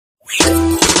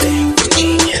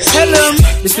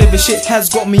This living shit has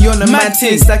got me on the mad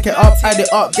thing. Stack it up, add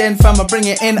it up, then fam I bring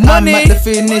it in. Money. I'm at the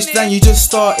finish, then you just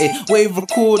started. Wave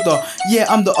recorder, yeah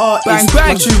I'm the artist. Bang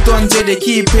bang. My truth done, yeah they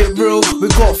keep it real. We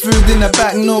got food in the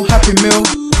back, no happy meal.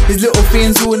 These little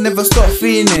things will never stop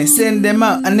feeling. Send them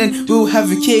out and then we'll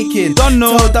have a cake in. Don't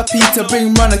know. Tell that Peter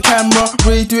bring round the camera.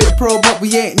 Really do it pro, but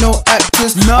we ain't no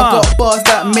actors. Nah. I got bars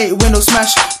that make window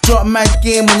smash. Drop mad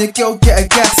game when your girl get a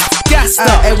gas. Gas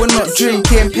up. We're not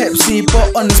drinking Pepsi, but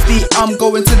honestly I'm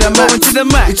going to the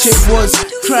max. The chick was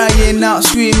crying out,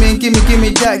 screaming,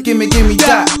 gimme that, gimme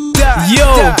that. Yo,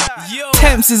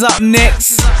 Tempz is up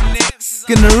next.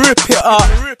 Gonna rip it up.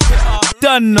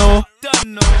 Done know.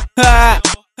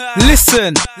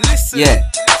 Listen. Yeah,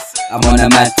 I'm on a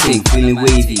mad thing, feeling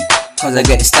wavy, cause I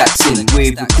get the stacks in.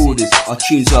 Wave recorders, our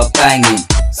tunes are banging.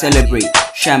 Celebrate,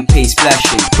 champagne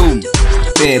splashing. Boom,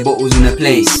 bare bottles in the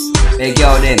place. Bare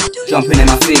girl them, jumping in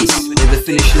my face. There's a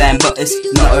finish line but it's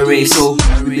not a race, so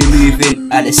we've been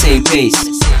moving at the same pace.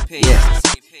 Yeah,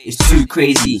 it's too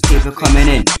crazy, paper coming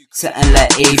in, something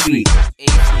like A3.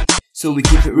 So we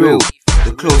keep it real,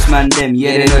 the close man them,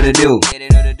 yeah they know the deal.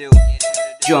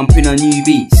 Jumping on new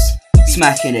beats,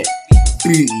 smacking it,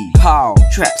 booty, pow,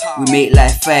 trap. We make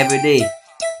like 5 a day,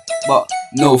 but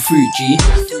no fruit, G.